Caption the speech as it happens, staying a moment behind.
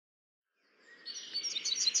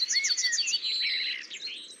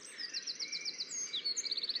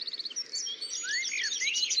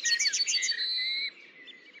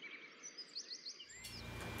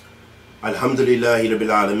Alhamdulillahi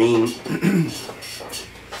Rabbil Alameen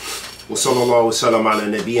wa sallallahu wa sallam ala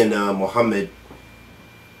nabiyyina Muhammad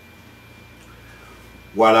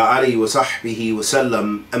wa ala alihi wa sahbihi wa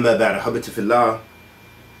sallam amma ba'da. Habati fillah.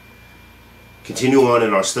 Continue on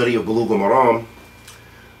in our study of Bulugh Al-Maram,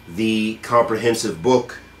 the comprehensive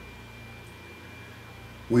book.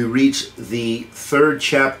 We reach the third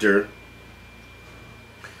chapter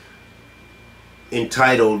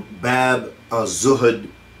entitled Bab Az-Zuhd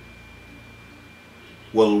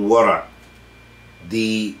wal-Wara',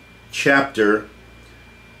 the chapter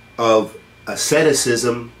of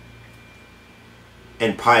asceticism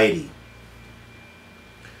and piety.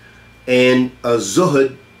 And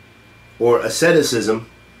az-zuhd, or asceticism,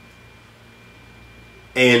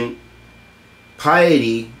 and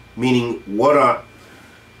piety, meaning wara',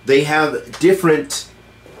 they have different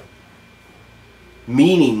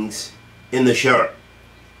meanings in the Shar',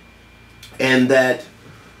 and that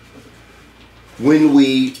when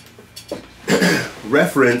we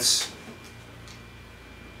reference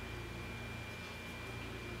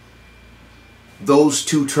those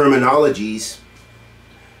two terminologies,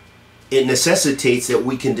 it necessitates that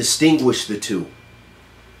we can distinguish the two.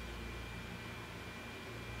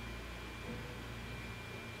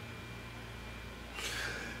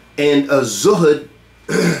 And a zuhd,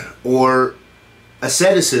 or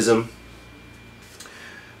asceticism,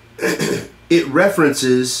 it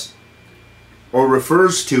references or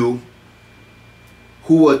refers to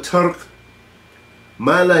huwa tark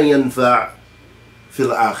ma la yanfa'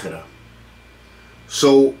 fil akhirah.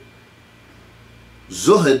 So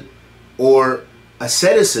zuhd, or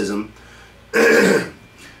asceticism,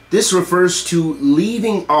 this refers to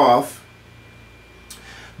leaving off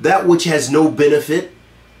that which has no benefit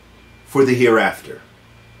for the hereafter.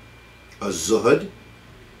 A zuhd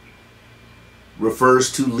refers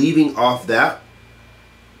to leaving off that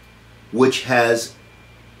which has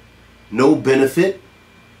no benefit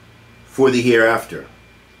for the hereafter.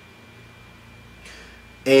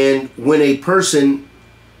 And when a person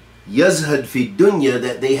yazhad fi dunya,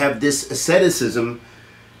 that they have this asceticism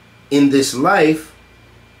in this life,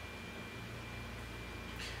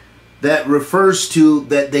 that refers to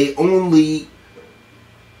that they only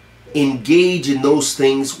engage in those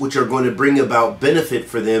things which are going to bring about benefit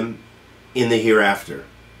for them in the hereafter.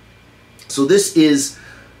 So this is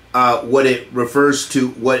what it refers to,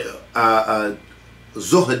 what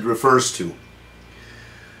zuhd refers to.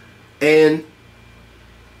 And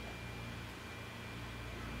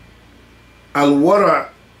al-wara'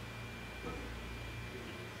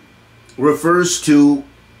 refers to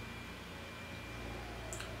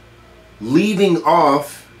leaving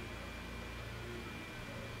off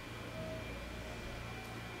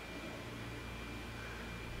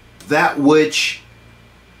that which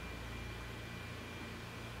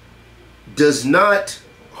does not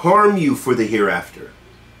harm you for the hereafter.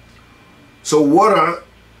 So wara'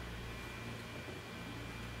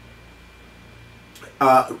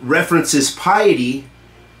 references piety,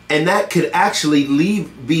 and that could actually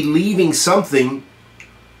be leaving something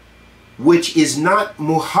which is not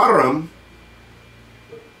muharram,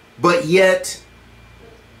 but yet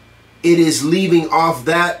it is leaving off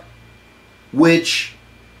that which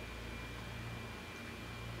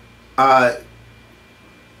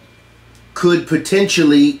could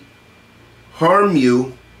potentially harm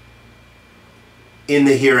you in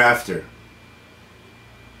the hereafter.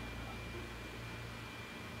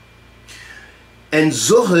 And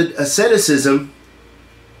zuhd, asceticism,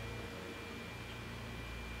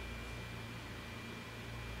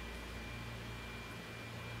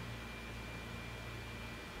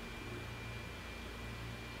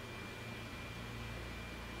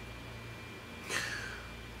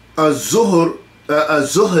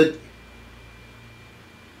 zuhd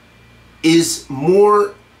is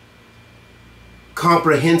more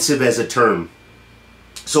comprehensive as a term.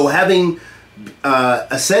 So having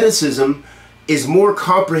asceticism is more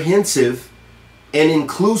comprehensive and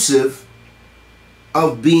inclusive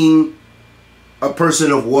of being a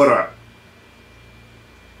person of wara'.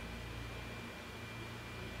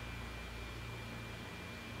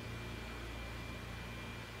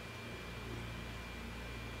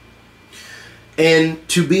 And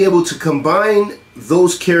to be able to combine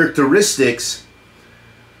those characteristics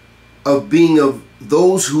of being of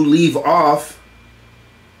those who leave off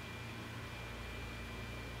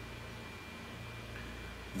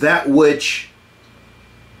that which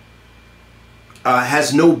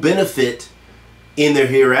has no benefit in their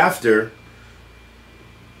hereafter,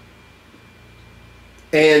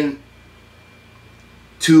 and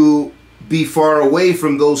to be far away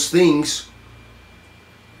from those things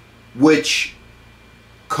which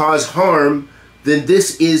cause harm, then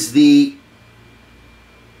this is the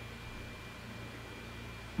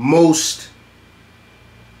most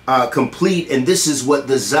complete, and this is what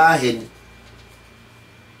the Zahid,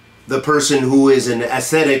 the person who is an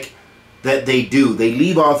ascetic, that they do. They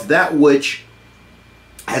leave off that which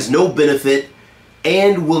has no benefit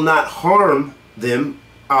and will not harm them,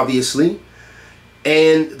 obviously.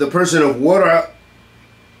 And the person of wara,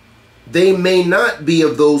 they may not be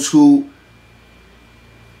of those who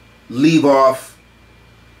leave off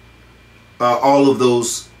all of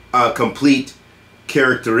those complete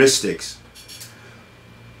characteristics.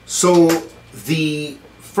 So the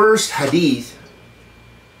first hadith,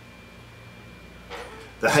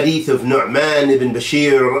 the hadith of Nu'man ibn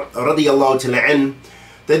Bashir radiyallahu ta'ala an,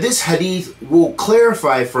 that this hadith will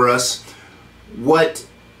clarify for us what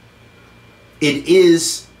it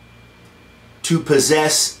is to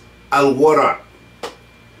possess al-wara.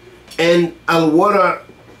 And al-wara,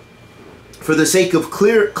 for the sake of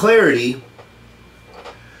clarity,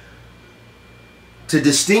 to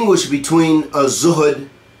distinguish between a zuhud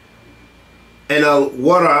and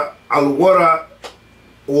al-wara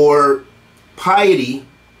or piety,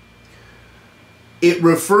 it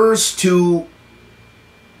refers to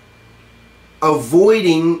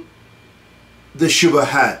avoiding the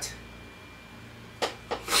shubahat.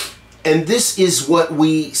 And this is what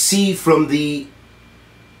we see from its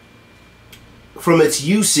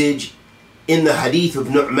usage in the hadith of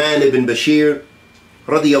Nu'man ibn Bashir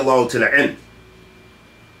radiyallahu ta'ala an.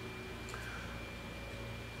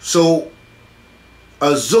 So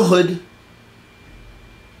a zuhud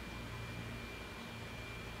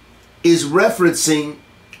is referencing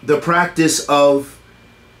the practice of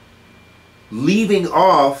leaving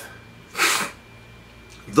off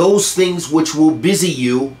those things which will busy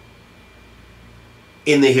you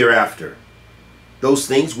in the hereafter. Those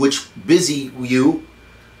things which busy you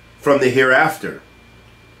from the hereafter.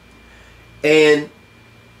 And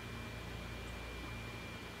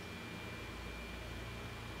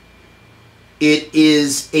it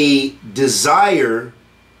is a desire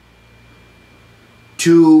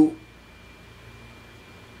to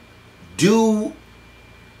do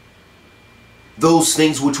those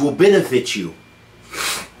things which will benefit you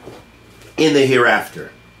in the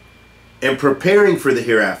hereafter and preparing for the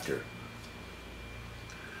hereafter.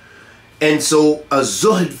 And so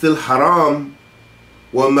az-zuhd fil haram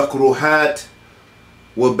wa makruhat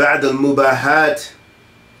wa ba'd al-mubahat,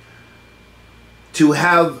 to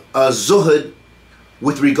have a zuhd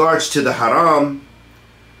with regards to the haram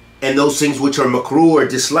and those things which are makruh or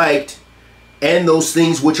disliked, and those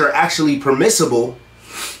things which are actually permissible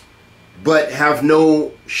but have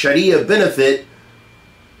no sharia benefit.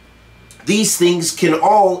 These things can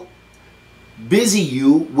all busy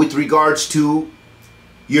you with regards to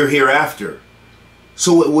your hereafter.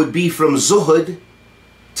 So it would be from zuhud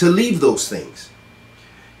to leave those things.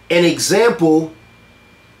 An example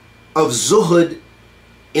of zuhud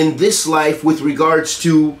in this life with regards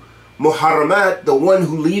to muharramat, the one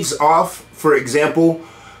who leaves off, for example,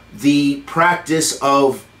 the practice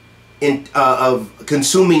of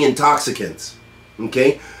consuming intoxicants.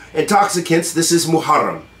 Okay, intoxicants, this is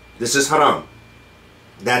muharram, this is haram,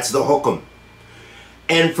 that's the hukm.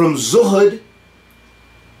 And from zuhud,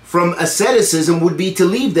 from asceticism, would be to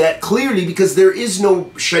leave that clearly, because there is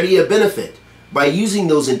no sharia benefit by using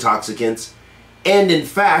those intoxicants, and in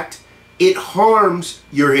fact it harms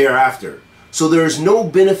your hereafter. So there is no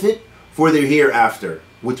benefit for the hereafter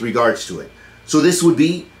with regards to it. So this would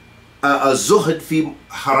be a zuhd fi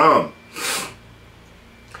haram.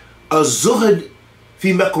 A zuhd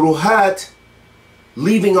fi makruhat,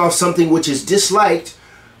 leaving off something which is disliked,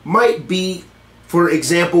 might be, for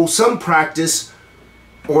example, some practice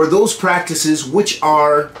or those practices which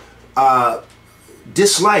are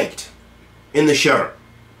disliked in the shara,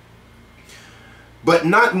 but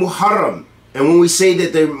not muharram. And when we say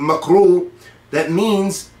that they're makruh, that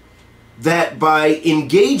means that by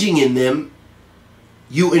engaging in them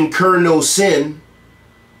you incur no sin,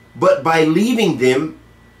 but by leaving them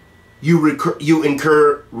you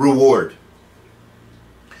incur reward.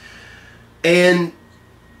 And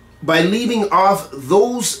by leaving off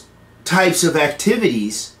those types of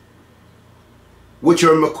activities which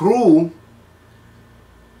are makruh,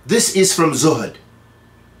 this is from zuhud.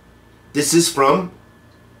 This is from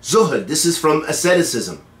zuhud. This is from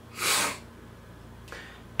asceticism.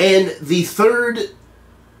 And the third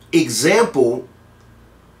example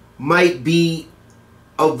might be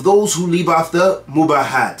of those who leave off the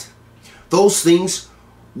mubahat, those things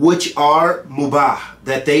which are mubah,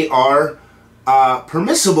 that they are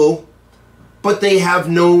permissible, but they have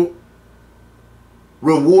no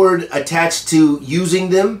reward attached to using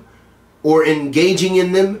them or engaging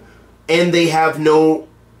in them, and they have no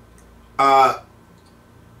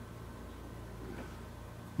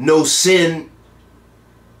sin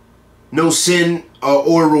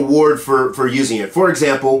or reward for using it. For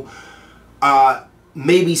example,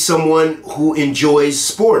 maybe someone who enjoys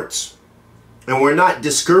sports, and we're not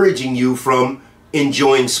discouraging you from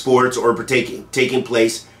enjoying sports or taking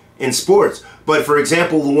place in sports, but for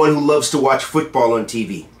example, the one who loves to watch football on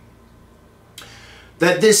TV,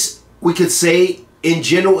 that this, we could say, in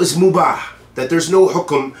general is mubah, that there's no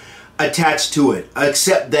hukum attached to it,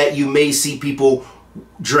 except that you may see people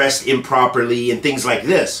dressed improperly and things like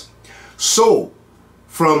this. So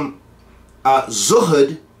from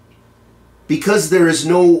zuhud, because there is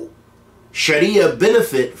no sharia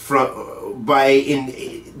benefit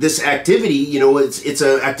in this activity, you know, it's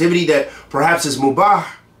an activity that perhaps is mubah,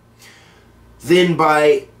 then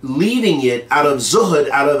by leaving it out of zuhud,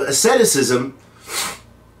 out of asceticism,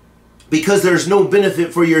 because there's no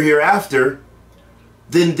benefit for your hereafter,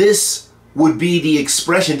 then this would be the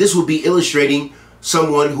expression, this would be illustrating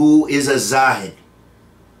someone who is a zahid.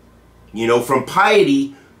 You know, from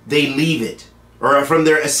piety, they leave it. Or from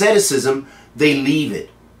their asceticism, they leave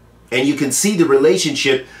it. And you can see the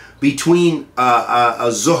relationship between a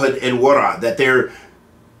zuhud and wara, that they're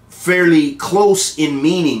fairly close in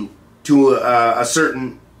meaning to a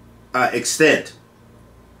certain extent.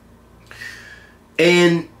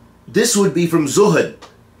 And this would be from zuhud.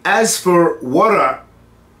 As for wara,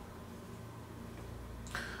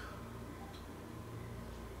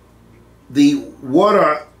 the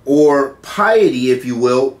wara, or piety, if you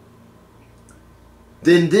will,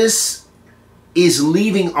 then this is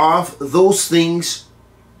leaving off those things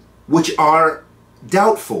which are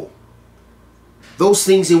doubtful, those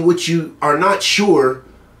things in which you are not sure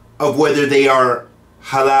of whether they are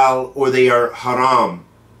halal or they are haram,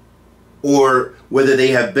 or whether they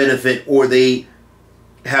have benefit or they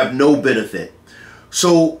have no benefit.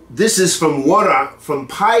 So this is from wara, from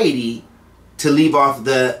piety, to leave off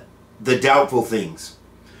the doubtful things.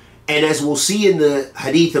 And as we'll see in the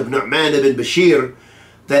hadith of Nu'man ibn Bashir,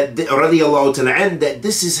 that radiyallahu ta'ala an, that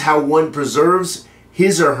this is how one preserves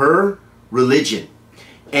his or her religion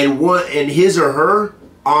and his or her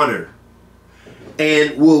honor.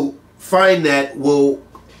 And we'll find that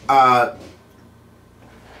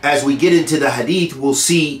as we get into the hadith, we'll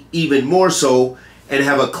see even more so and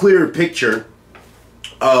have a clearer picture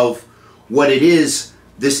of what it is,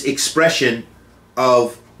 this expression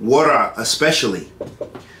of wara especially.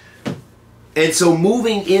 And so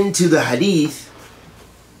moving into the hadith,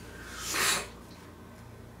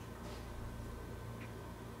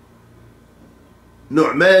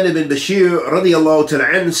 Nu'man ibn Bashir radiyallahu ta'ala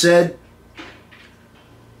anhu said,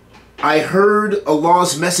 I heard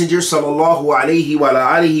Allah's Messenger sallallahu alayhi wa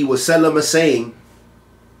alihi wa sallam saying,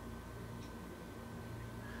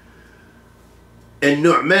 and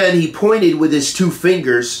Nu'man, he pointed with his two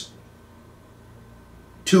fingers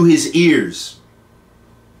to his ears.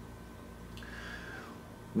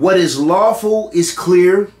 What is lawful is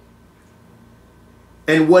clear,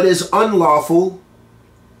 and what is unlawful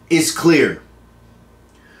is clear.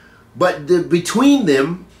 But between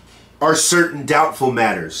them are certain doubtful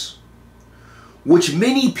matters, which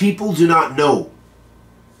many people do not know.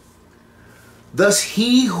 Thus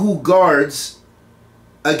he who guards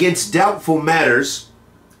against doubtful matters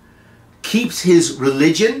keeps his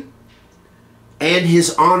religion and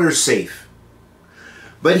his honor safe.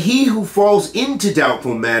 But he who falls into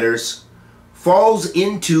doubtful matters falls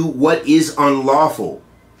into what is unlawful,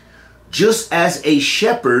 just as a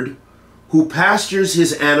shepherd who pastures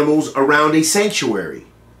his animals around a sanctuary,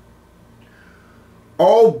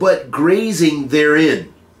 all but grazing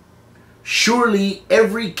therein. Surely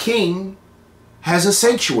every king has a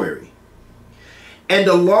sanctuary, and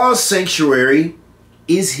Allah's sanctuary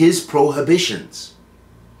is his prohibitions.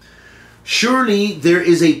 Surely there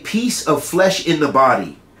is a piece of flesh in the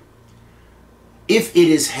body. If it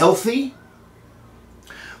is healthy,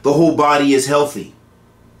 the whole body is healthy.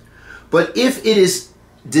 But if it is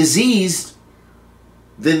diseased,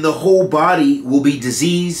 then the whole body will be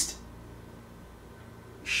diseased.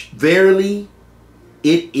 Verily,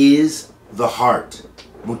 it is the heart.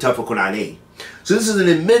 Muttafaqun alayh. So this is an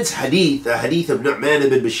immense hadith, a hadith of Nu'man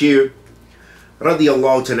ibn Bashir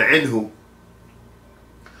radiyallahu ta'ala anhu,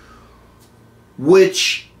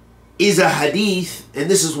 which is a hadith, and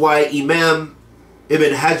this is why Imam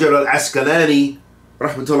Ibn Hajar al-Asqalani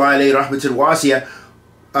rahmatullahi alayhi rahmatul wasiya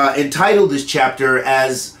entitled this chapter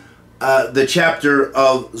as the chapter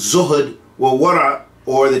of zuhud wa wara,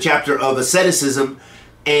 or the chapter of asceticism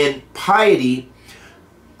and piety,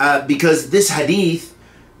 because this hadith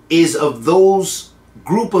is of those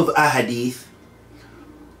group of ahadith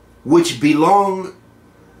which belong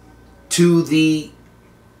to the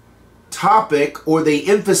topic, or they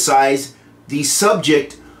emphasize the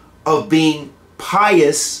subject of being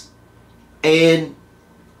pious and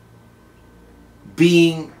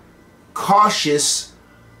being cautious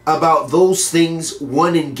about those things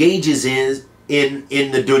one engages in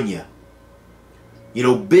the dunya. You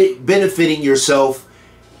know, benefiting yourself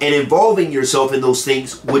and involving yourself in those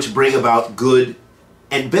things which bring about good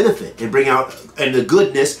and benefit and bring out and the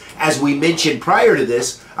goodness, as we mentioned prior to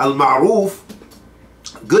this, al-ma'ruf,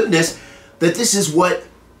 goodness, that this is what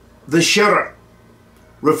the shara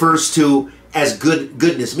refers to as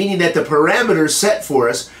goodness, meaning that the parameters set for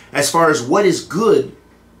us as far as what is good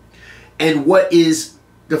and what is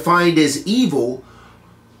defined as evil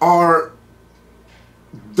are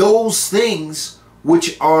those things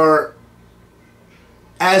which are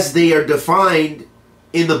as they are defined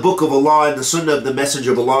in the book of Allah and the sunnah of the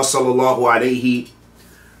Messenger of Allah sallallahu alayhi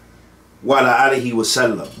wa alihi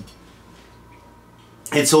wasallam.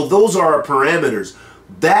 And so those are our parameters.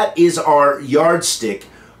 That is our yardstick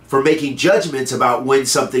for making judgments about when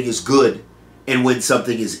something is good and when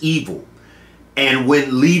something is evil, and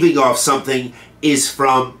when leaving off something is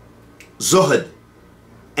from zuhd,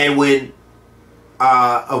 and when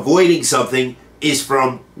avoiding something is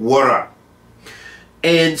from wara.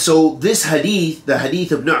 And so this hadith, the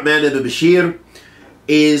hadith of Nu'man ibn Bashir,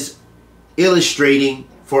 is illustrating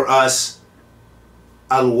for us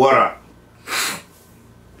al-wara.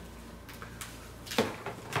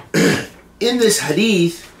 In this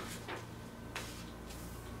hadith,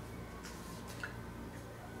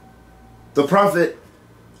 the Prophet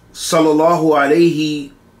sallallahu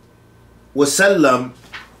alayhi wasallam,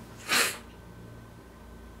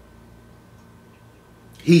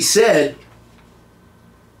 he said,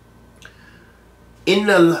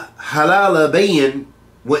 Inna al-halala bayin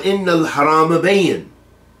wa inna al-harama bayin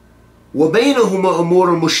wa baynahuma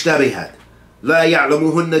umur mushtabihat la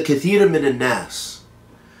ya'lamuhunna kathiran min an-nas.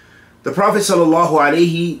 The Prophet sallallahu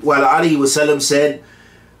alayhi wa alihi wasallam said,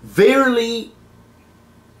 verily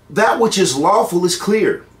that which is lawful is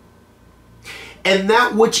clear, and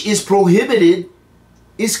that which is prohibited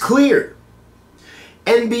is clear.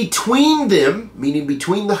 And between them, meaning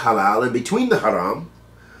between the halal and between the haram,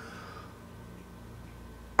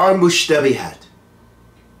 are mushtabihat.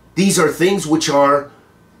 These are things which are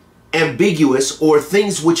ambiguous, or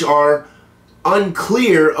things which are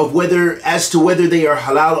unclear of whether, as to whether they are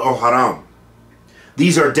halal or haram.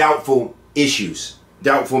 These are doubtful issues,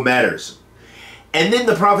 doubtful matters. And then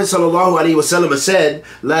the Prophet sallallahu alaihi wasallam said,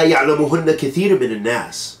 "La ya'lamuhunna kathira min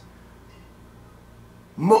an-nas."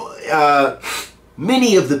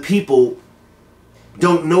 Many of the people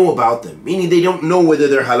don't know about them, meaning they don't know whether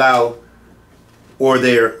they're halal or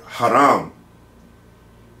they're haram.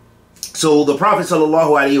 So the Prophet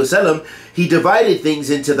sallallahu alaihi wasallam, he divided things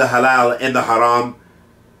into the halal and the haram,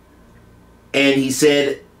 and he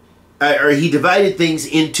said, or he divided things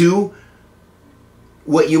into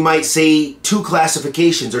what you might say two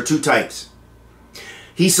classifications or two types.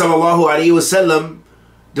 He sallallahu alaihi wasallam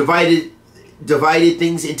divided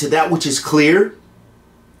things into that which is clear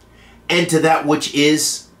and to that which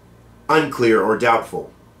is unclear or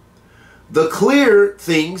doubtful. The clear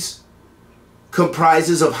things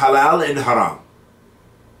comprises of halal and haram.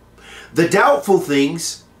 The doubtful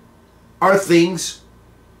things are things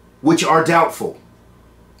which are doubtful.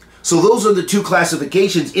 So those are the two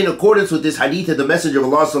classifications in accordance with this hadith of the Messenger of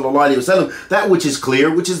Allah sallallahu alaihi wasallam. That which is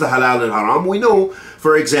clear, which is the halal and haram. We know,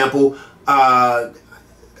 for example, I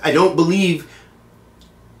don't believe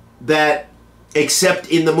that, except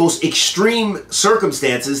in the most extreme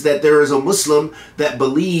circumstances, that there is a Muslim that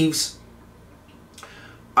believes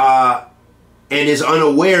and is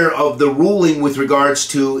unaware of the ruling with regards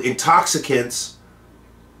to intoxicants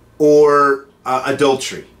or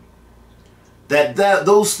adultery. That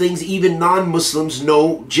those things even non-Muslims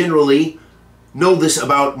know, generally know this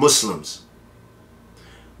about Muslims.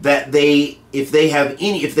 That if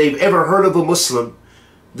they've ever heard of a Muslim,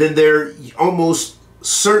 then they're almost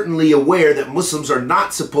certainly aware that Muslims are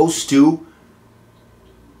not supposed to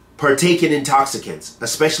partake in intoxicants,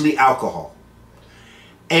 especially alcohol.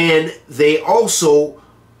 And they also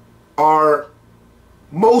are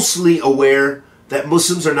mostly aware that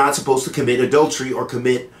Muslims are not supposed to commit adultery or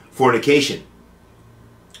commit fornication.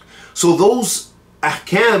 So those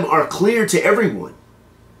ahkam are clear to everyone.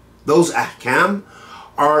 Those ahkam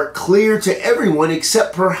are clear to everyone,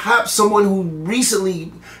 except perhaps someone who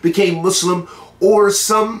recently became Muslim, or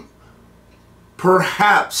some,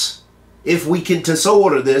 perhaps, if we can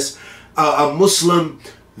tasawwur this, a Muslim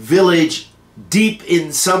village deep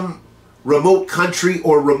in some remote country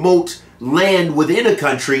or remote land within a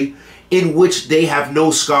country in which they have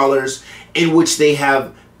no scholars, in which they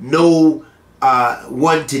have no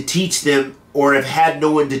one to teach them, or have had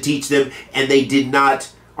no one to teach them, and they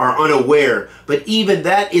are unaware. But even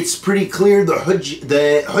that, it's pretty clear the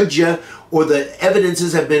hujjah or the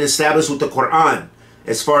evidences have been established with the Quran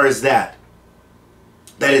as far as that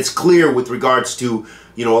it's clear with regards to,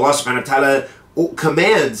 Allah subhanahu wa ta'ala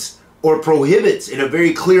commands or prohibits in a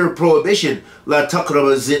very clear prohibition, la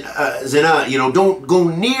taqraba zina, don't go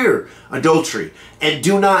near adultery, and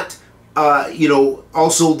do not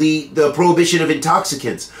also the prohibition of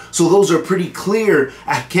intoxicants. So those are pretty clear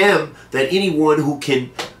ahkam that anyone who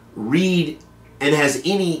can read and has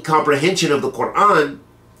any comprehension of the Quran,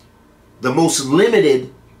 the most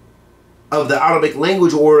limited of the Arabic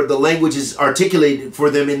language, or the language is articulated for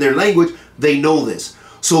them in their language, they know this.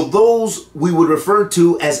 So those we would refer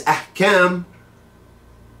to as ahkam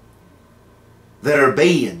that are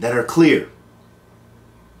bayin, that are clear.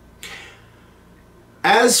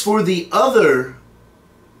 As for the other,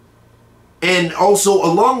 and also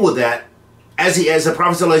along with that, as the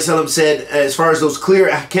Prophet ﷺ said, as far as those clear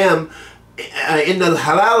ahkam, in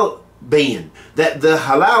al-halal bayin, that the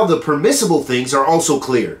halal, the permissible things, are also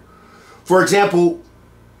clear. For example,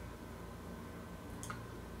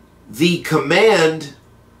 the command,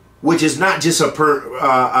 which is not just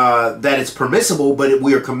that it's permissible, but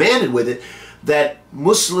we are commanded with it, that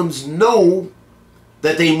Muslims know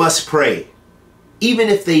that they must pray, even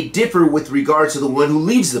if they differ with regards to the one who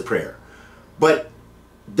leads the prayer. But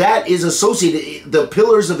that is associated. The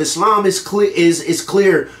pillars of Islam is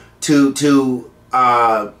clear to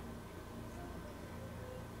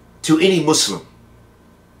any Muslim,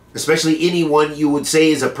 especially anyone you would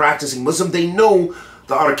say is a practicing Muslim. They know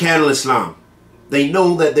the Arkan al-Islam. They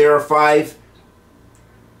know that there are 5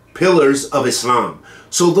 pillars of Islam.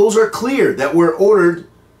 So those are clear, that we're ordered.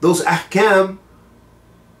 Those ahkam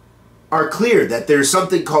are clear, that there's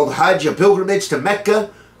something called Hajj, a pilgrimage to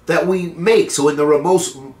Mecca, that we make. So in the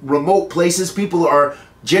remote places, people are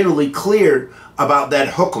generally clear about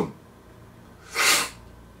that hukum.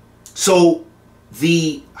 So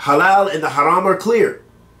the halal and the haram are clear.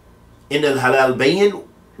 In al-halal bayin,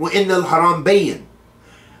 wa in al-haram bayin.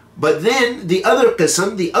 But then the other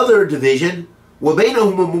qism, the other division,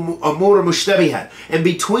 وَبَيْنَهُمْ أَمُورٌ مُشْتَبِهَةٌ, and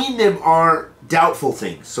between them are doubtful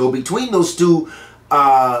things. So between those two,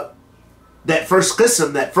 that first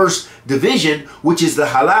qism, that first division, which is the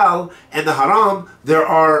halal and the haram, there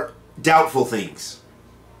are doubtful things.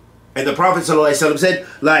 And the Prophet ﷺ said,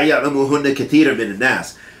 لَا يَعْلَمُهُنَّ كَثِيرًا مِنَ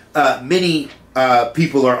النَّاسِ. Many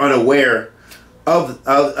people are unaware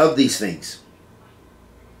of these things.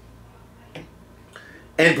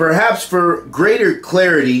 And perhaps for greater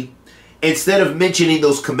clarity, instead of mentioning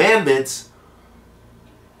those commandments,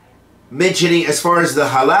 mentioning as far as the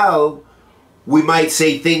halal, we might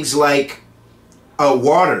say things like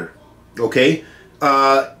water, okay,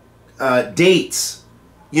 dates.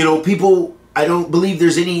 People, I don't believe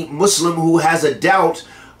there's any Muslim who has a doubt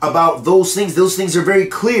about those things. Those things are very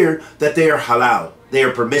clear that they are halal. They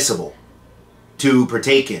are permissible to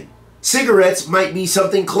partake in. Cigarettes might be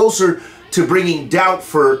something closer to bringing doubt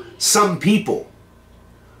for some people.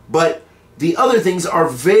 But the other things are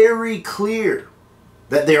very clear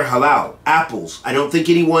that they're halal. Apples, I don't think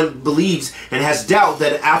anyone believes and has doubt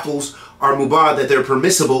that apples are mubah, that they're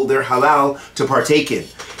permissible, they're halal to partake in.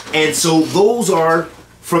 And so those are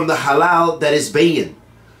from the halal that is bayin.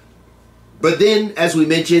 But then, as we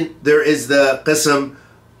mentioned, there is the qasam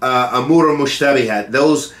amur mushtabihat,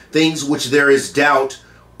 those things which there is doubt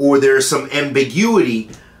or there is some ambiguity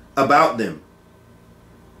about them.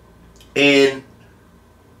 And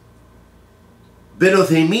Bin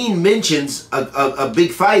Uthaymeen mentions a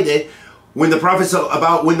big faidah when the Prophet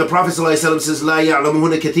ﷺ says La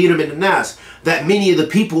ya'lamuhunna kathiran min an-nas, that many of the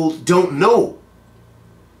people don't know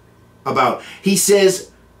about. He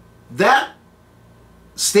says that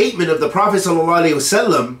statement of the Prophet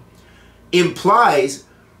ﷺ implies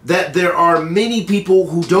that there are many people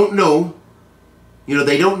who don't know.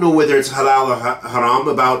 They don't know whether it's halal or haram,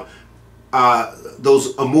 about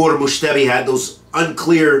those amur mushtabihat, those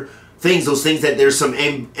unclear things, those things that there's some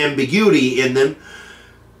ambiguity in them.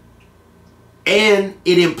 And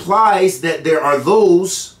it implies that there are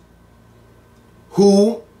those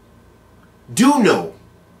who do know,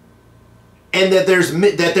 and that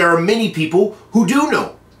there are many people who do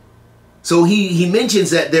know. So he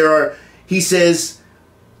mentions that there are, he says,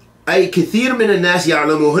 ay kathir min an-nas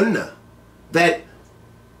ya'lamuhunna, that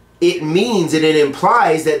it means and it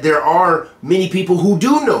implies that there are many people who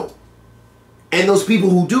do know. And those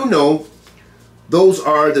people who do know, Those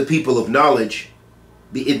are the people of knowledge,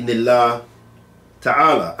 بإذن الله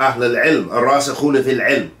تعالى, أهل العلم, الراسخون في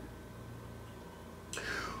العلم.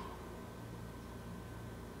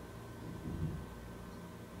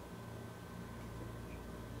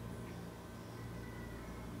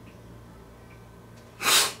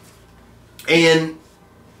 And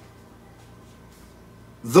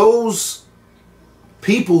those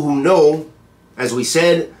people who know, as we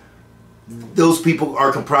said, those people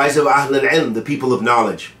are comprised of Ahl al-Ilm, the people of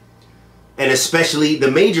knowledge. And especially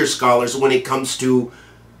the major scholars when it comes to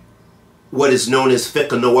what is known as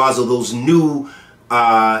fiqh al-nawazil, those new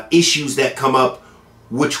issues that come up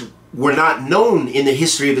which were not known in the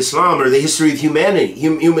history of Islam or the history of humanity,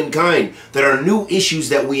 humankind, that are new issues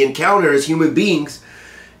that we encounter as human beings,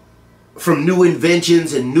 from new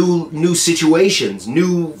inventions and new situations,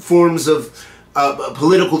 new forms of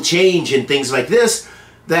political change and things like this,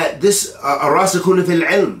 that this arasikhun fil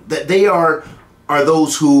ilm, that they are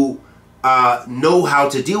those who know how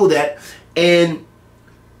to deal with that, and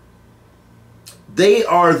they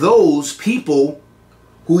are those people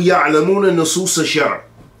who ya'lamuna nusus ash-shar'.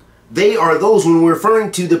 They are those, when we're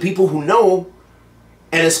referring to the people who know,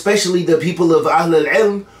 and especially the people of Ahl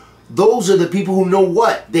al-Ilm, those are the people who know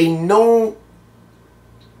what? They know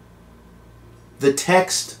the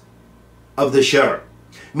text of the Shar'.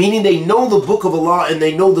 Meaning they know the book of Allah and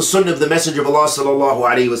they know the sunnah of the Messenger of Allah sallallahu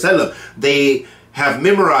alaihi wasallam. They have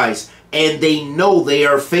memorized and they know they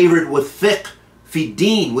are favored with fiqh, fi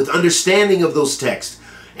deen, with understanding of those texts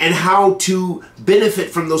and how to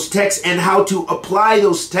benefit from those texts and how to apply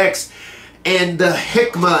those texts and the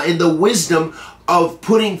hikmah and the wisdom of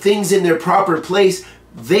putting things in their proper place.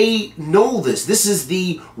 They know this. This is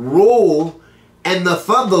the role and the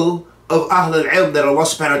fadl of Ahl al-Ilm that Allah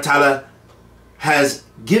subhanahu wa ta'ala has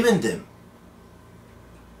given them.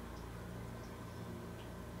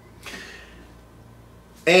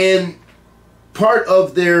 And part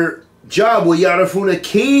of their job, وَيَعْرَفُونَ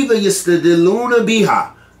كَيْفَ يَسْتَدِلُّونَ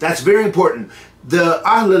بِهَا. That's very important. The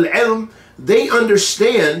Ahl al-Ilm, they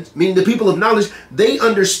understand, meaning the people of knowledge, they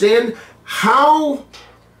understand how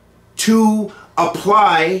to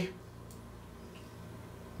apply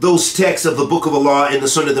those texts of the book of Allah and the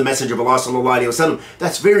sunnah of the Messenger of Allah sallallahu alaihi wasallam.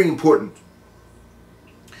 That's very important.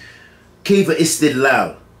 كيف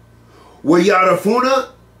استدلال ويعرفون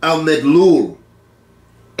المدلول,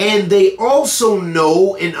 and they also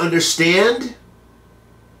know and understand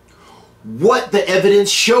what the evidence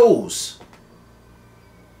shows.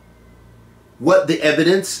 What the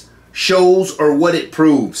evidence shows or what it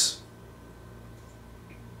proves.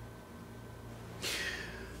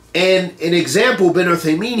 And an example, Ibn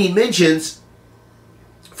Uthaymeen, he mentions,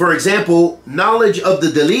 for example, knowledge of the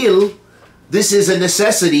dalil. This is a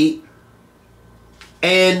necessity,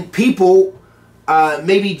 and people,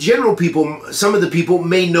 maybe general people, some of the people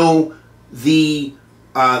may know the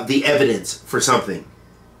evidence for something.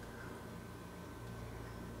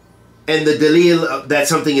 And the dalil that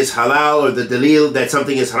something is halal, or the dalil that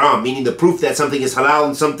something is haram, meaning the proof that something is halal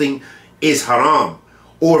and something is haram,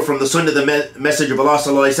 or from the sunnah of the Messenger of Allah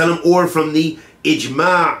sallallahu alaihi wasallam, or from the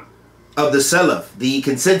ijma' of the salaf, the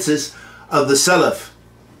consensus of the salaf,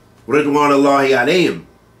 ridwanullahi alayhim.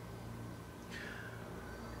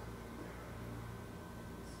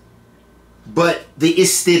 But the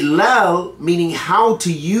istidlal, meaning how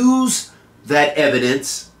to use that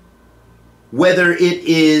evidence, whether it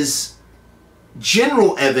is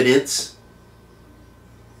general evidence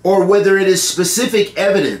or whether it is specific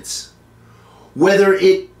evidence, whether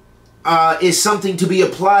it is something to be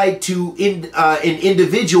applied to an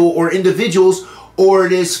individual or individuals, or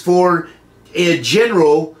it is for a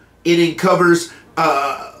general, it covers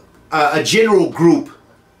a general group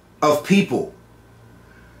of people.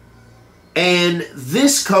 And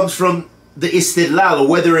this comes from the istidlal,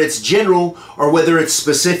 whether it's general or whether it's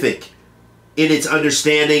specific in its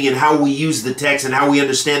understanding and how we use the text and how we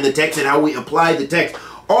understand the text and how we apply the text.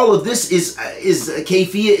 All of this is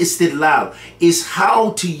kayfiyya istidlal, is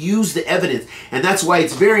how to use the evidence. And that's why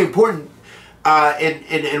it's very important,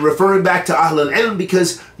 and referring back to Ahl al-Ilm,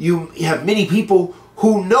 because you have many people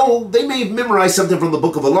who know, they may have memorized something from the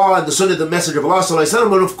book of Allah and the sunnah of the Messenger of Allah sallallahu alaihi wasallam,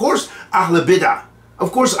 but of course Ahl bid'ah.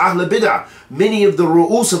 Of course Ahl bid'ah, many of the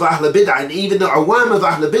ru'us of Ahl bid'ah and even the awam of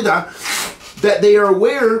Ahl bid'ah, that they are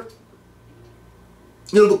aware,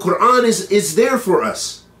 you know, the Quran is there for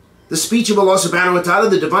us. The speech of Allah subhanahu wa ta'ala,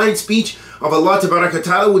 the divine speech of Allah tabaraka wa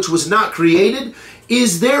ta'ala, which was not created,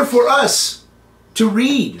 is there for us to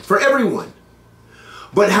read, for everyone.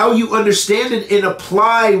 But how you understand it and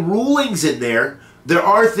apply rulings in there, there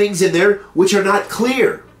are things in there which are not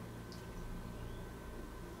clear.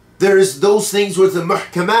 There's those things with the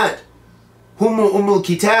muhkamat,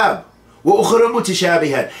 الكتاب وأخرى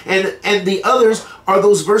متشابهات. And the others are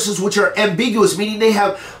those verses which are ambiguous, meaning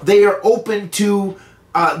they are open to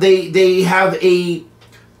they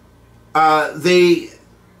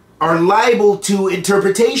are liable to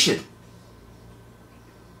interpretation.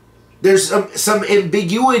 There's some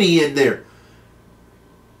ambiguity in there.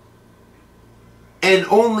 And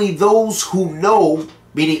only those who know,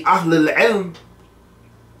 meaning Ahl al-Ilm,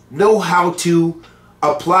 know how to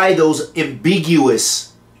apply those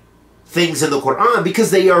ambiguous things in the Quran,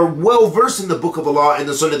 because they are well versed in the Book of Allah and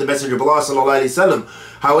the Sunnah of the Messenger of Allah sallallahu alaihi wasallam.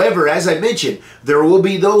 However, as I mentioned,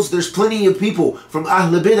 there's plenty of people from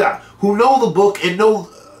Ahl Bid'ah who know the book and know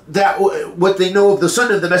that what they know of the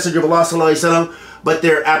Sunnah of the Messenger of Allah sallallahu alaihi wasallam, but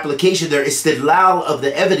their application, their istidlal of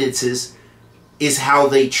the evidences, is how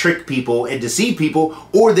they trick people and deceive people,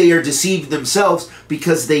 or they are deceived themselves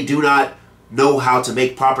because they do not know how to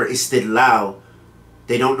make proper istidlal.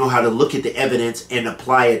 They don't know how to look at the evidence and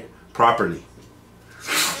apply it properly.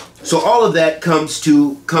 So all of that comes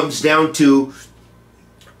down to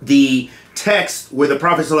the text where the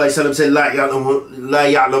Prophet ﷺ said, "La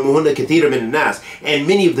ya'lamuhunna kathira min nas," and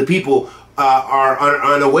many of the people are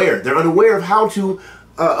unaware. They're unaware of how to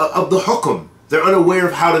of the hukum. They're unaware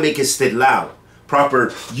of how to make istidlal,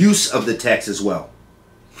 proper use of the text as well.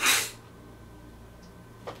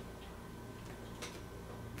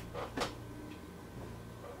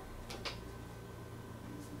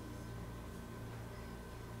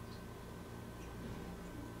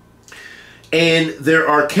 And there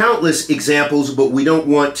are countless examples, but we don't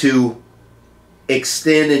want to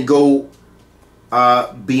extend and go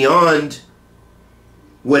beyond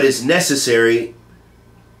what is necessary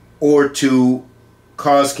or to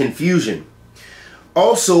cause confusion.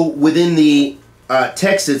 Also, within the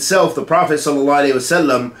text itself, the Prophet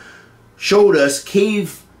ﷺ showed us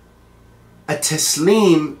كيف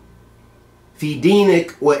التسليم في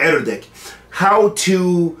دينك وعرضك, how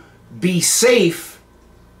to be safe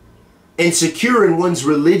and secure in one's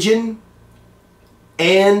religion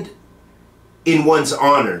and in one's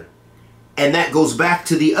honor. And that goes back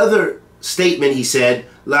to the other statement he said,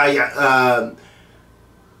 وَبَيْنَهُمْ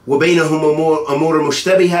أَمُورٌ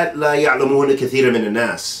مُشْتَبِهَاتٌ لَا يَعْلَمُهُنَّ كَثِيرٌ مِنَ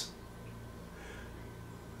النَّاسِ.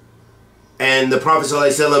 And the Prophet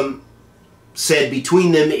ﷺ said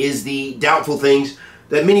between them is the doubtful things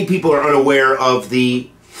that many people are unaware of the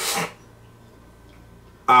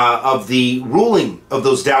ruling of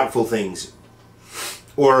those doubtful things,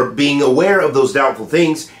 or being aware of those doubtful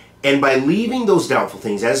things, and by leaving those doubtful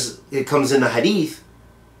things, as it comes in the hadith,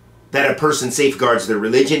 that a person safeguards their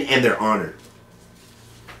religion and their honor.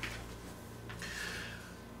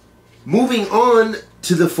 Moving on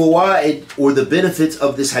to the fawaid, or the benefits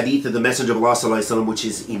of this hadith of the Messenger of Allah sallallahu alaihi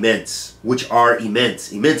wasallam, which are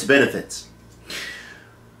immense benefits.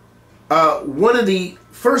 One of the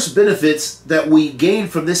first benefits that we gain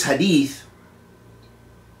from this hadith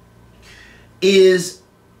is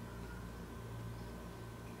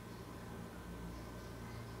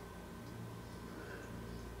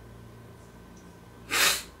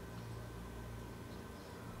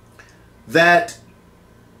that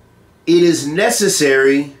it is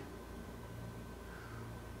necessary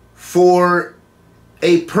for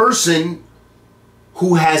a person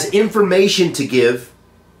who has information to give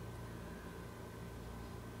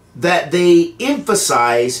that they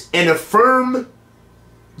emphasize and affirm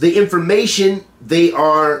the information they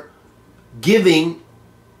are giving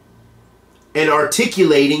and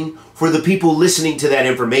articulating for the people listening to that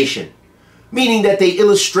information. Meaning that they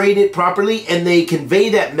illustrate it properly and they convey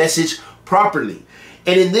that message properly.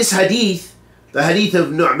 And in this hadith, the hadith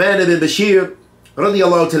of Nu'man ibn Bashir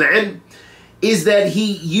radiyallahu ta'ala an, is that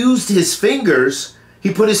he used his fingers,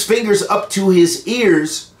 he put his fingers up to his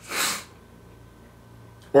ears,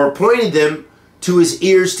 or pointed them to his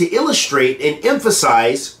ears to illustrate and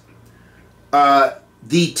emphasize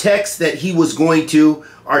the text that he was going to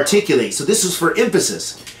articulate. So this was for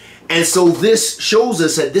emphasis. And so this shows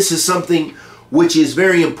us that this is something which is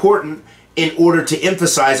very important in order to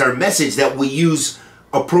emphasize our message, that we use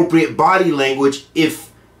appropriate body language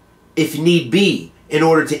if need be, in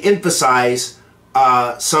order to emphasize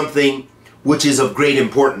something which is of great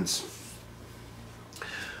importance.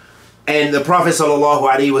 And the Prophet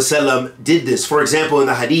ﷺ did this. For example, in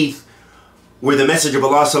the hadith where the Messenger of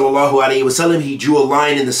Allah ﷺ, he drew a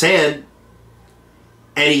line in the sand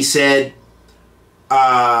and he said,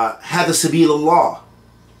 هذا سبيل الله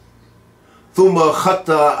ثم خط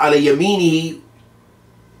على يمينه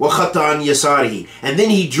وخط عن يساره. And then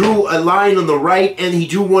he drew a line on the right and he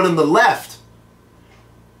drew one on the left.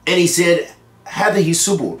 And he said, هذه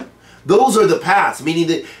سبل. Those are the paths, meaning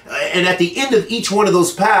that, and at the end of each one of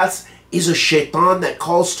those paths is a shaitan that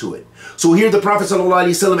calls to it. So here the Prophet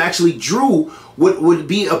ﷺ actually drew what would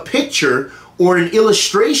be a picture or an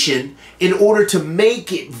illustration in order to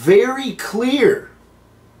make it very clear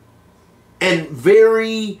and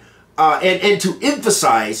very and to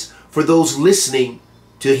emphasize for those listening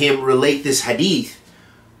to him relate this hadith,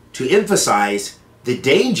 to emphasize the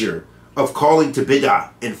danger of calling to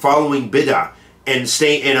bid'ah and following bid'ah and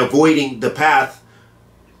avoiding the path,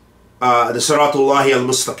 the Siratullahi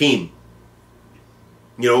al-Mustaqim.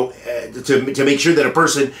 You know, to make sure that a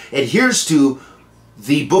person adheres to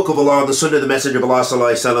the Book of Allah, the Sunnah of the Messenger of Allah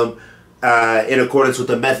sallallahu alaihi wasallam, in accordance with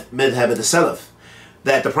the madhab of the Salaf.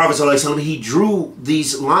 That the Prophet sallallahu alaihi wasallam, he drew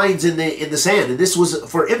these lines in the sand, and this was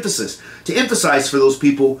for emphasis, to emphasize for those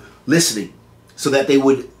people listening, so that they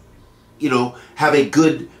would, you know, have a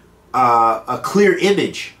good, a clear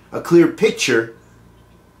image, a clear picture,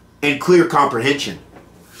 and clear comprehension.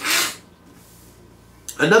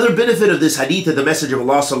 Another benefit of this hadith of the Messenger of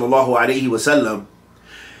Allah sallallahu alaihi wasallam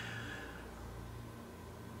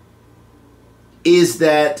is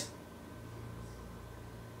that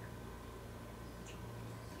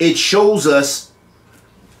it shows us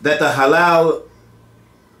that the halal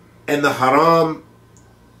and the haram,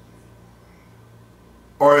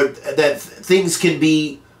 or that things can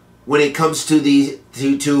be, when it comes to the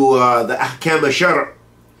ahkam al-shar',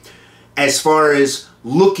 as far as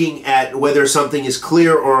looking at whether something is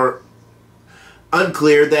clear or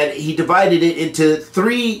unclear, that he divided it into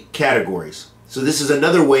 3 categories. So this is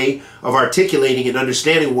another way of articulating and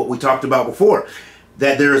understanding what we talked about before,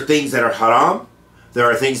 that there are things that are haram, there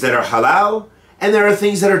are things that are halal, and there are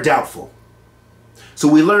things that are doubtful. So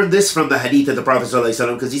we learned this from the hadith of the Prophet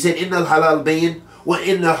ﷺ, because he said, "Inna al-halal bayin, wa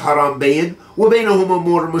inna al-haram bayin, wa baynahuma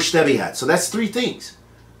umur mushtabihat." So that's 3 things.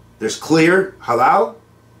 There's clear halal,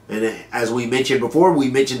 and as we mentioned before, we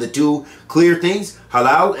mentioned the 2 clear things,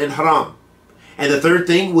 halal and haram. And the 3rd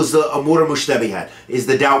thing was the umur mushtabihat, is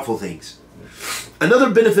the doubtful things. Another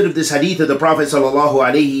benefit of this hadith of the Prophet sallallahu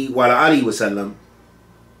alaihi wasallam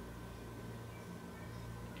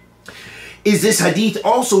is this hadith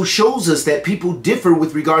also shows us that people differ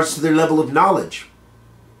with regards to their level of knowledge.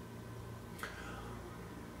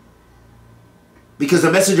 Because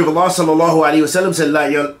the Messenger of Allah sallallahu alaihi wasallam said, "La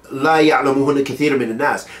ya'lamuhunna kathira min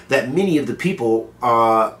an-nas," that many of the people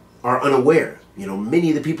are unaware. You know, many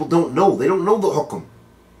of the people don't know. They don't know the hukm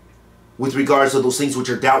with regards to those things which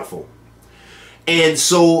are doubtful. And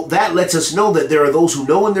so that lets us know that there are those who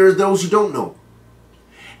know and there are those who don't know.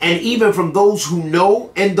 And even from those who know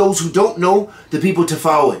and those who don't know, the people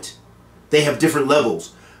tafawut. They have different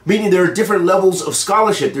levels. Meaning there are different levels of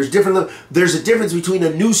scholarship. There's a difference between a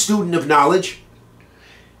new student of knowledge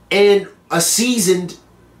and a seasoned,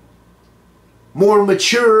 more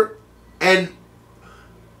mature, and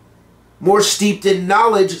more steeped in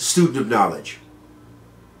knowledge student of knowledge.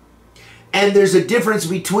 And there's a difference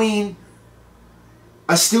between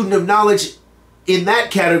a student of knowledge in that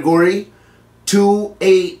category to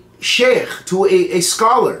a sheikh, to a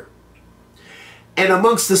scholar. And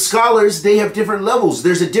amongst the scholars, they have different levels.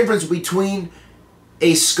 There's a difference between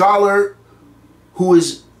a scholar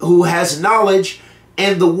who has knowledge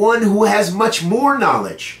and the one who has much more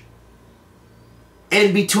knowledge.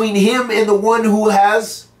 And between him and the one who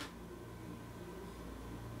has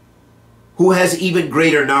even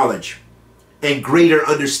greater knowledge and greater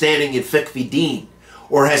understanding in fiqh fi deen,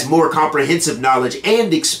 or has more comprehensive knowledge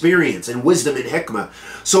and experience and wisdom and hikmah.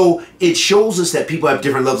 So it shows us that people have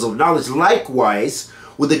different levels of knowledge. Likewise,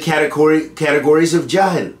 with the categories of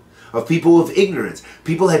jahil, of people of ignorance.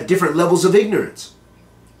 People have different levels of ignorance,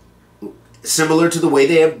 similar to the way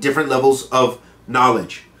they have different levels of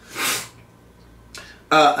knowledge.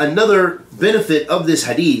 Another benefit of this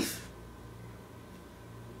hadith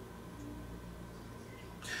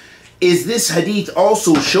is this hadith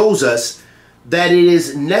also shows us that it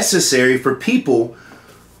is necessary for people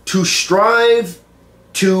to strive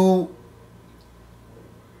to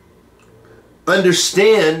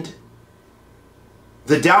understand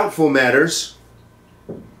the doubtful matters,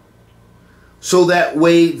 so that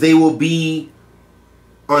way they will be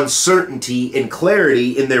on certainty and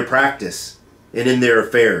clarity in their practice and in their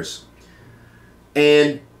affairs.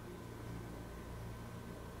 And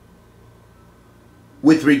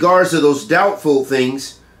with regards to those doubtful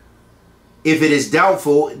things, if it is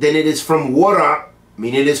doubtful, then it is from wara',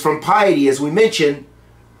 meaning it is from piety, as we mentioned,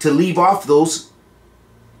 to leave off those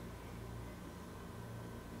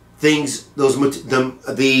things,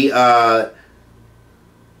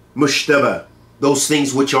 mushtaba, those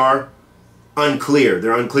things which are unclear.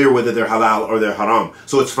 They're unclear whether they're halal or they're haram.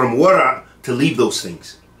 So it's from wara' to leave those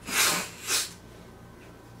things.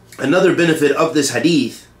 Another benefit of this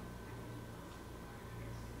hadith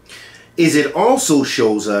is it also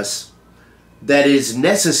shows us that it is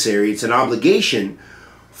necessary, it's an obligation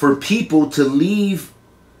for people to leave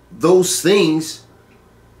those things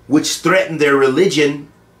which threaten their religion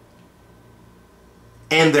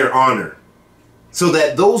and their honor. So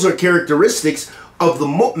that those are characteristics of the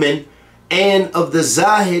mu'min and of the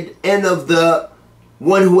zahid and of the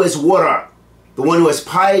one who has wara, the one who has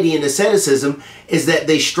piety and asceticism, is that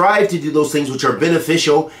they strive to do those things which are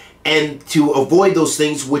beneficial and to avoid those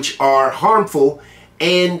things which are harmful,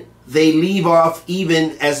 and they leave off,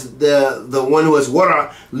 even as the one who has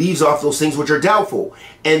wara leaves off those things which are doubtful.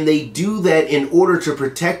 And they do that in order to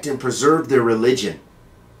protect and preserve their religion,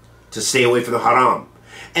 to stay away from the haram.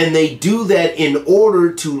 And they do that in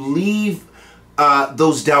order to leave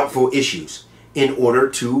those doubtful issues, in order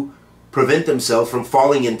to prevent themselves from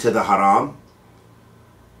falling into the haram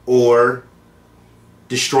or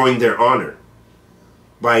destroying their honor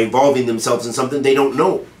by involving themselves in something they don't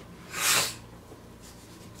know.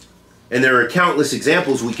 And there are countless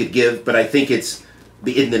examples we could give, but I think it's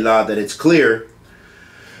bi'idhnillah that it's clear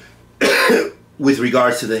with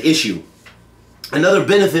regards to the issue. Another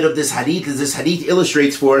benefit of this hadith is this hadith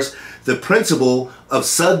illustrates for us the principle of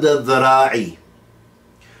sadd al-dhara'i,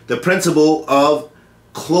 the principle of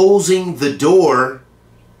closing the door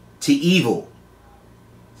to evil.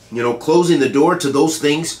 You know, closing the door to those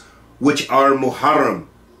things which are muharram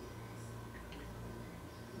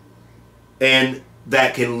and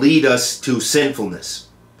that can lead us to sinfulness.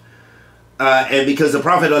 And because the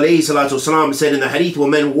Prophet ﷺ said in the hadith,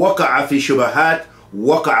 وَمَنْ وَقَعَ فِي شُبَهَاتٍ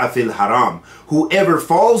وَقَعَ فِي الْحَرَامِ, whoever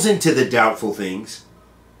falls into the doubtful things,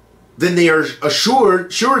 then they are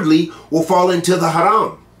assuredly will fall into the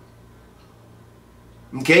haram.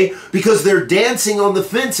 Okay? Because they're dancing on the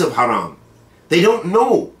fence of haram. They don't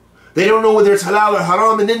know. They don't know whether it's halal or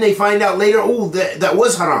haram, and then they find out later, oh, that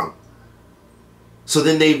was haram. So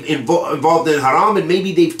then they've involved in haram, and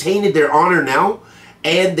maybe they've tainted their honor now,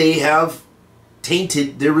 and they have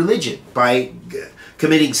tainted their religion by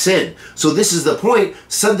committing sin. So this is the point.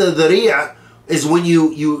 Sadd al-dhari'a is when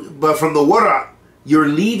but from the wara, you're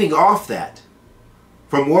leaving off that.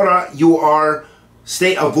 From wara, you are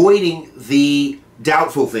avoiding the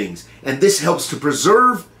doubtful things. And this helps to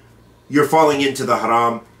preserve your falling into the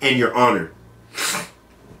haram and your honor.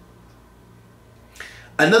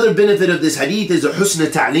 Another benefit of this hadith is the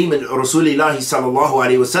husn ta'lim and Rasulullah sallallahu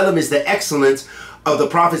alayhi wasallam, is the excellence of the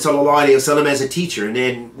Prophet sallallahu alayhi wasallam as a teacher. And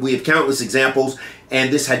then we have countless examples,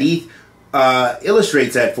 and this hadith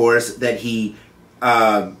illustrates that for us, that he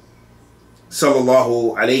sallallahu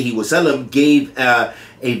alayhi wasallam gave a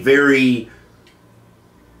very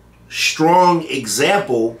strong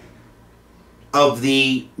example of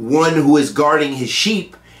the one who is guarding his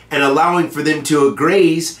sheep and allowing for them to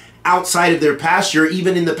graze outside of their pasture,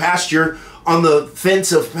 even in the pasture on the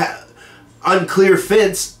fence of unclear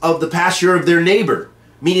fence of the pasture of their neighbor,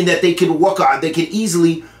 meaning that they could walk on, they could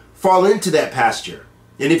easily fall into that pasture.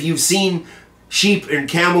 And if you've seen sheep and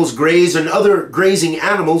camels graze and other grazing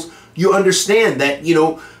animals, you understand that, you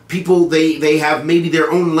know, people, they have maybe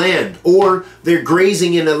their own land, or they're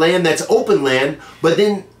grazing in a land that's open land, but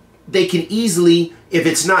then they can easily, if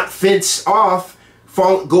it's not fenced off,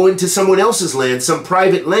 go into someone else's land, some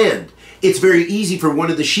private land. It's very easy for one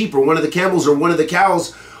of the sheep or one of the camels or one of the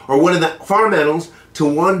cows or one of the farm animals to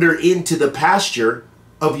wander into the pasture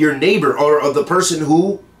of your neighbor or of the person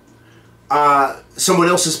who, someone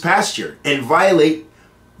else's pasture, and violate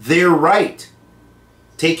their right,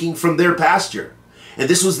 taking from their pasture. And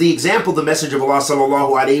this was the example the Messenger of Allah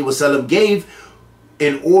sallallahu alaihi wasallam gave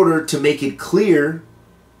in order to make it clear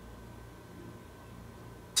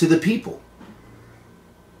to the people.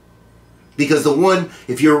 Because the one,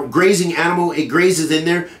 if you're a grazing animal, it grazes in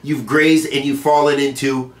there, you've grazed and you've fallen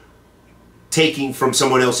into taking from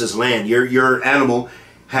someone else's land. Your animal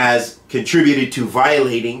has contributed to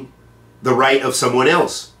violating the right of someone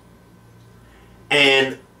else.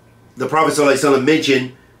 And the Prophet ﷺ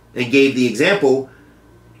mentioned and gave the example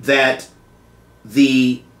that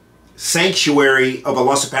the sanctuary of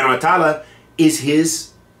Allah subhanahu wa ta'ala is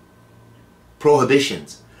His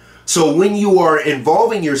prohibitions. So when you are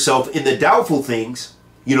involving yourself in the doubtful things,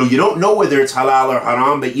 you know, you don't know whether it's halal or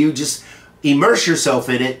haram, but you just immerse yourself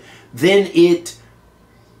in it, then it's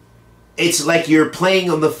like you're playing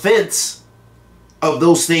on the fence of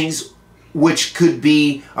those things which could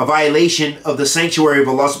be a violation of the sanctuary of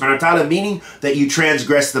Allah subhanahu wa ta'ala, meaning that you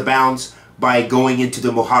transgress the bounds by going into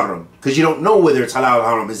the muharram, because you don't know whether it's halal or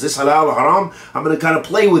haram. Is this halal or haram? I'm going to kind of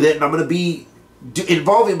play with it, and I'm going to be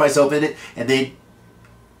involving myself in it, and then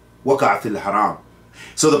waqa'a fil haram.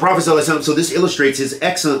 So the Prophet ﷺ, so this illustrates his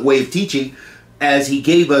excellent way of teaching, as he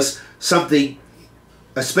gave us something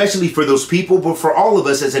especially for those people, but for all of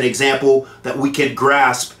us as an example that we can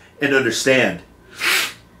grasp and understand.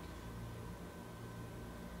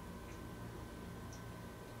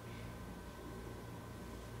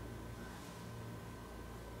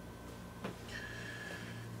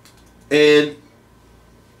 And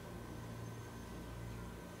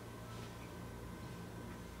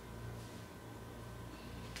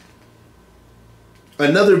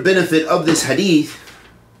another benefit of this hadith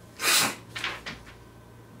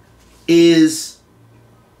is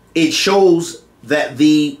it shows that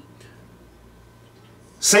the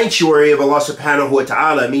sanctuary of Allah subhanahu wa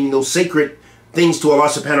ta'ala, meaning those sacred things to Allah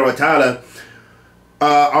subhanahu wa ta'ala,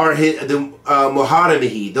 are the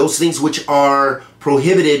muharamihi, those things which are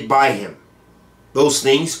prohibited by him, those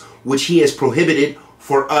things which he has prohibited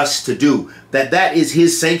for us to do, that is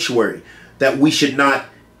his sanctuary, that we should not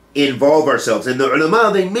involve ourselves. And the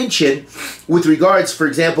ulama, they mention with regards, for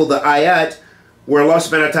example, the ayat where Allah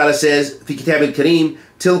subhanahu wa ta'ala says fi kitab al-kareem,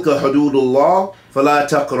 tilka hududullah fala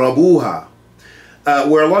taqrabuha,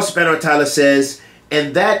 where Allah subhanahu wa ta'ala says,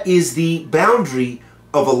 and that is the boundary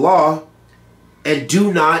of Allah, and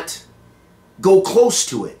do not go close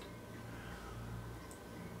to it.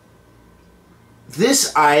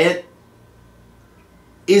 This ayat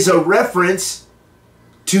is a reference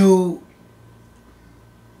to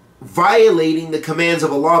violating the commands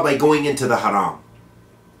of Allah by going into the haram.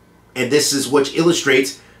 And this is what is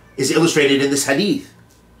illustrated in this hadith.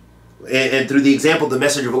 And through the example the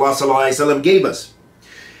Messenger of Allah sallallahu alaihi wasallam gave us.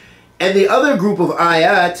 And the other group of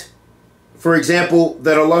ayat, for example,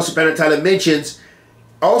 that Allah subhanahu wa ta'ala mentions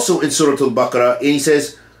also in Surah Al-Baqarah, and he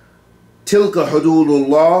says, Tilka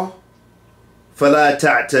hududullah fala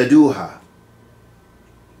ta'taduha.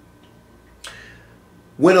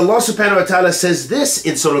 When Allah subhanahu wa ta'ala says this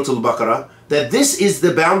in Surah Al-Baqarah, that this is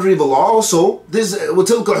the boundary of Allah also, this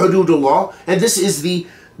وَتِلْكَ حُدُودُ اللَّهِ, and this is the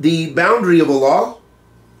boundary of Allah,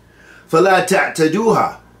 فَلَا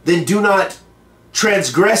تَعْتَدُوهَا, then do not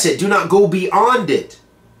transgress it, do not go beyond it.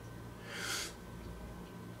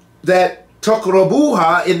 That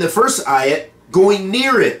تَقْرَبُوهَا in the first ayat, going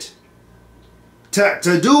near it.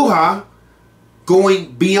 تَعْتَدُوهَا,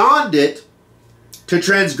 going beyond it, to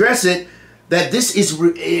transgress it, that this is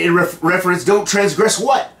in reference, don't transgress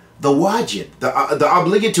what? The wajib, the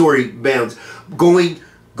obligatory bounds, going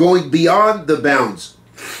beyond the bounds.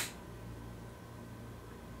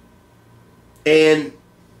 And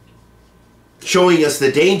showing us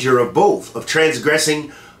the danger of both, of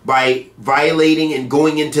transgressing by violating and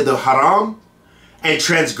going into the haram, and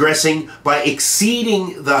transgressing by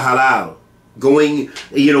exceeding the halal, going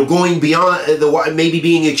beyond the, maybe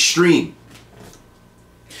being extreme.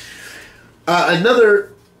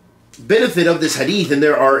 Another benefit of this hadith, and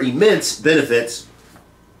there are immense benefits,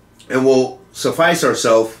 and we'll suffice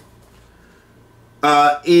ourselves,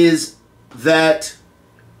 is that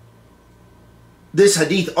this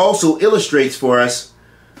hadith also illustrates for us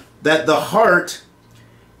that the heart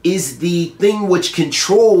is the thing which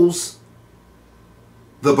controls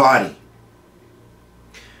the body.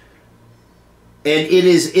 And it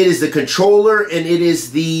is the controller, and it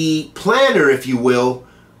is the planner, if you will,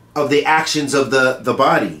 of the actions of the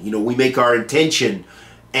body. We make our intention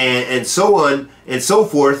and so on and so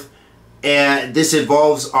forth, and this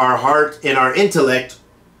involves our heart and our intellect,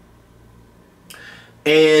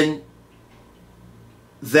 and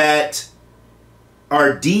that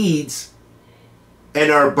our deeds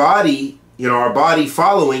and our body, our body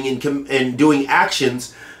following and doing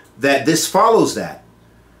actions, that this follows that.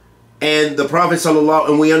 And the Prophet sallallahu,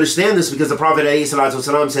 and we understand this because the Prophet alayhi salatu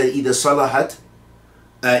wasalam said, "Ida salahat,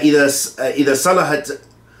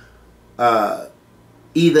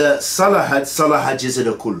 ida salahat salahat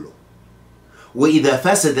jizra kullu, wa ida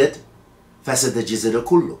fasadat fasada jizra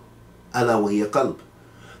kullu, ala wa hiya qalb."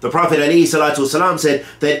 The Prophet ﷺ said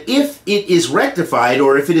that if it is rectified,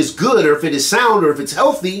 or if it is good, or if it is sound, or if it's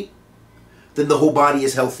healthy, then the whole body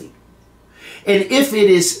is healthy. And if it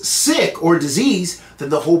is sick or disease, then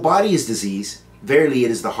the whole body is disease. Verily, it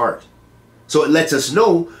is the heart. So it lets us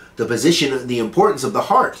know the position, the importance of the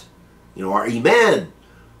heart. Our iman,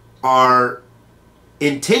 our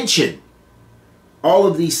intention, all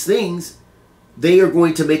of these things, they are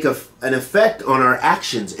going to make an effect on our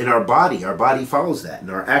actions in our body. Our body follows that, and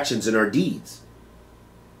our actions and our deeds.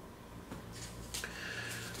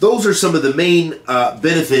 Those are some of the main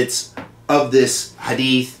benefits of this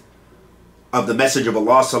hadith of the Messenger of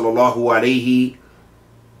Allah sallallahu alaihi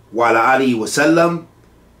wa sallam.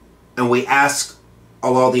 And we ask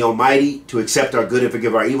Allah the Almighty to accept our good and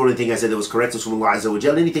forgive our evil. Anything I said that was correct was from Allah Azza wa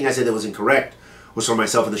Jal. Anything I said that was incorrect was from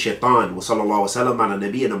myself and the shaitan. Wa sallallahu wa sallam ala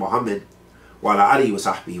nabiyyina Muhammad wa ala alihi wa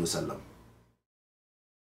sahbihi wa sallam.